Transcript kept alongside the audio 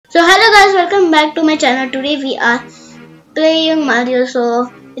So hello guys, welcome back to my channel. Today we are playing Mario. So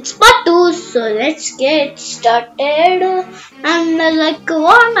it's part 2. So let's get started. And like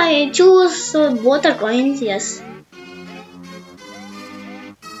what I choose, so both are coins. Yes.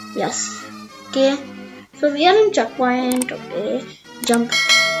 Okay. So we are in checkpoint. Okay. Jump.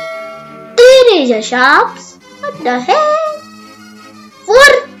 3 razor sharps. What the hell? 4.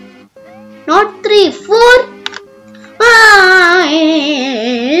 Not 3. 4.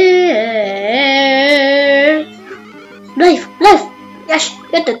 Life. Yes,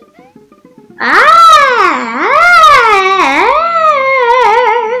 get it.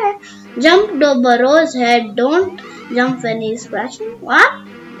 Jump to Burrow's head. Don't jump when he's crashing. What?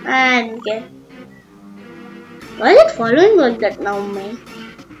 And okay. Why is it following like that now, man?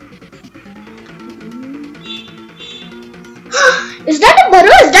 Is that a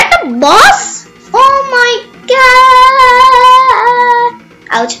Burrow? Is that a boss? Oh my god!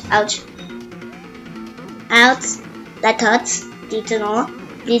 Ouch. That hurts. Please no.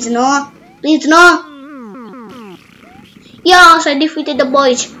 Yes, I defeated the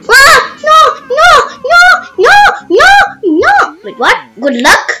boys. Ah! No! Wait, what? Good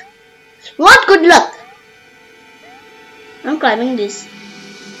luck? What good luck? I'm climbing this.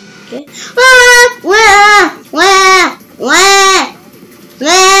 Okay.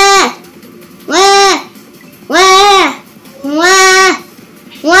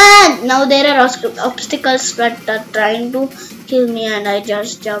 Now there are obstacles that are trying to kill me, and I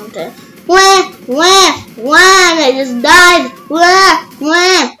just jumped there. I just died.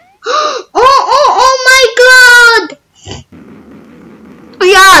 Oh my god!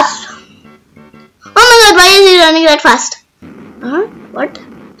 Yes! Oh my god, why is he running that fast? What?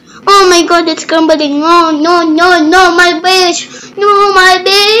 Oh my god, it's crumbling. No, my base. No.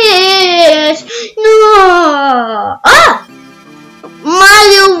 Ah!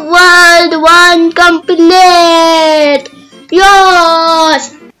 Mario World 1 complete!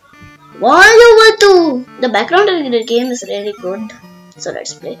 Yes! Mario World 2! The background of the game is really good. So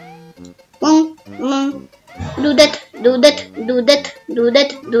let's play. Do that.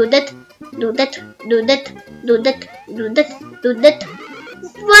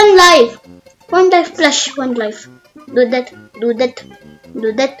 One life plus 1 life. Do that.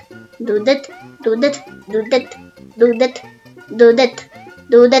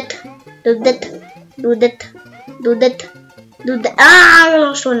 Ah, I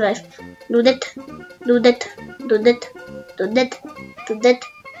lost 1 life. Do that.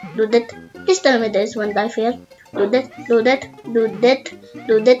 Please tell me there is 1 life here. Do that.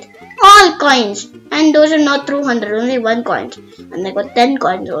 All coins. And those are not through 100, only 1 coin. And I got 10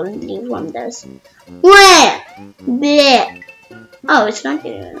 coins only from this. Where? There. Oh, it's not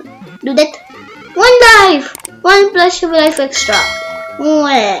here. Do that. 1 life. 1 plus life extra.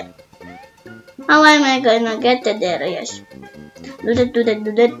 Where? How am I gonna get it there? Yes. Do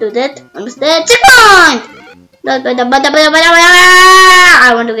that. Almost there. Checkpoint! I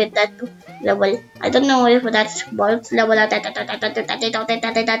want to get that level. I don't know if that's boss level.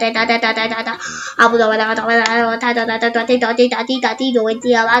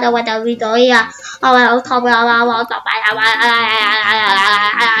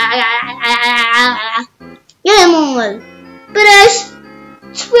 Game over. Press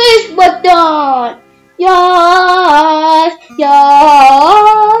space button. Yes.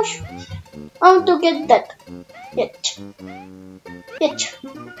 I want to get that. Yet.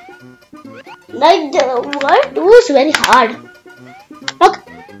 Like the what was very hard. Look.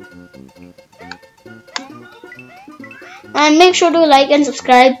 And make sure to like and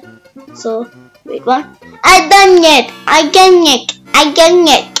subscribe. So wait, what? I done it.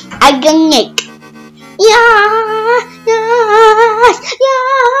 Yes.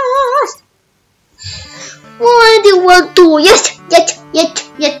 What do you want to? Yes.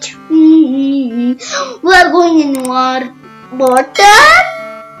 We are going in our water.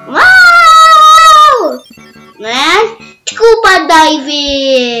 Wow! Man, scuba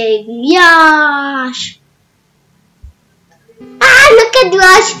diving. Yes. Look at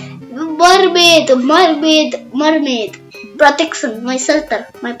this. Mermaid. Protection. My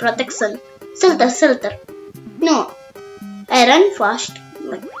protection. Shelter. No. I run fast.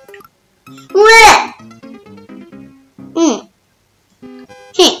 Where?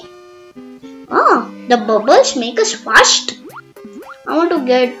 Oh, the bubbles make us fast. I want to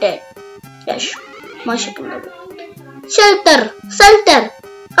get it. Yes. Shelter.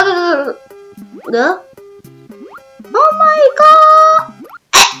 Oh my god.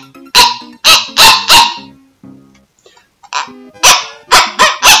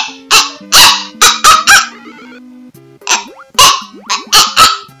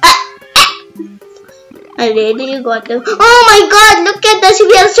 I really got it. Oh my god, look at us.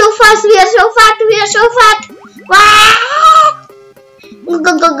 We are so fast. We are so fat. We are so fat. Wow. Go,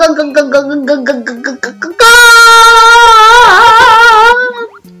 go, go, go, go, go, go, go, go, go, go, go, go.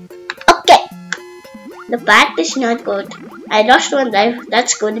 Okay. The fat is not good. I lost one life.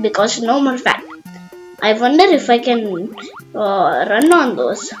 That's good because no more fat. I wonder if I can run on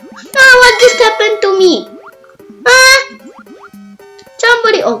those. Now what just happened to me?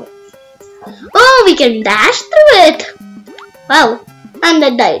 Somebody. Oh, we can dash through it. Wow. And I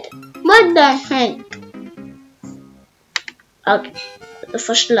died. What the heck? Okay. The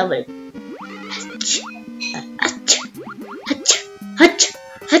first level.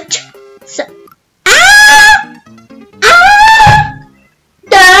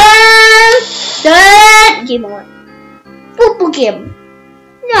 So, game on. Poo game.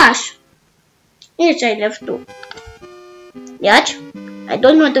 Yes. Yes, I left too. Yes. I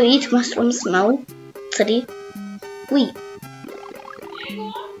don't want to eat mushrooms now. 3. Wait.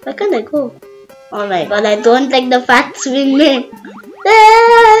 Where can I go? Oh my god, I don't like the fat swimming.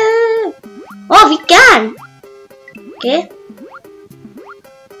 Oh, we can. Okay.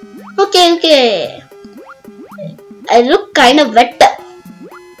 Okay. I look kind of wet.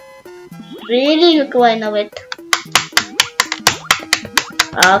 Really look kind of wet.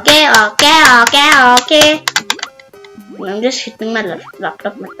 Okay. I'm just hitting my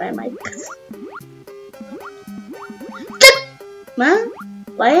laptop with my mic. Man,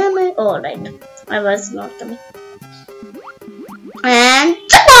 why am I? Oh, right. I was not coming. And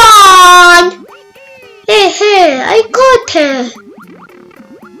come on! Hey, I got her.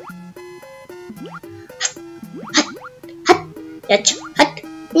 Hut.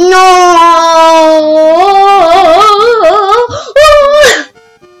 No!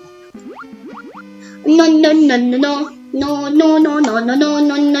 No.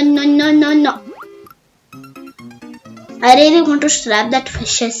 I really want to slap that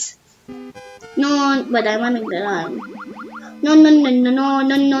fishes. No, but I'm on the ground. No.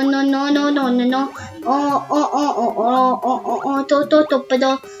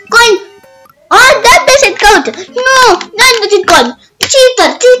 Coin! Oh, that doesn't count. No, that doesn't count. Cheater.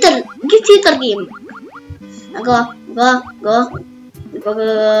 Give cheater game. Go.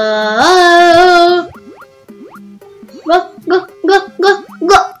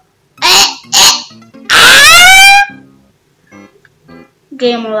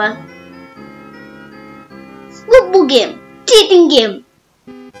 Game over. Boo game. Cheating game.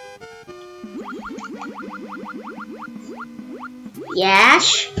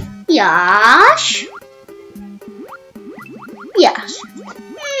 Yes. No,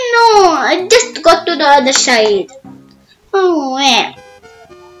 I just got to the other side. Oh, yeah.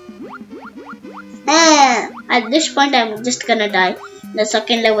 At this point, I'm just gonna die. The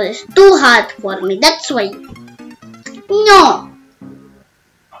second level is too hard for me. That's why. No.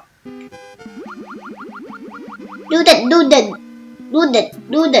 Do that.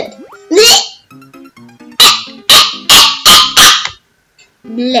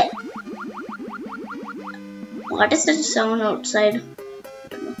 Bleh. What is that sound outside?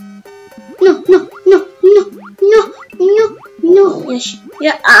 No. Yes.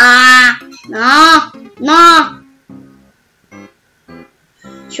 Yeah. No.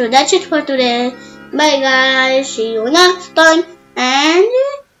 So that's it for today. Bye guys. See you next time. And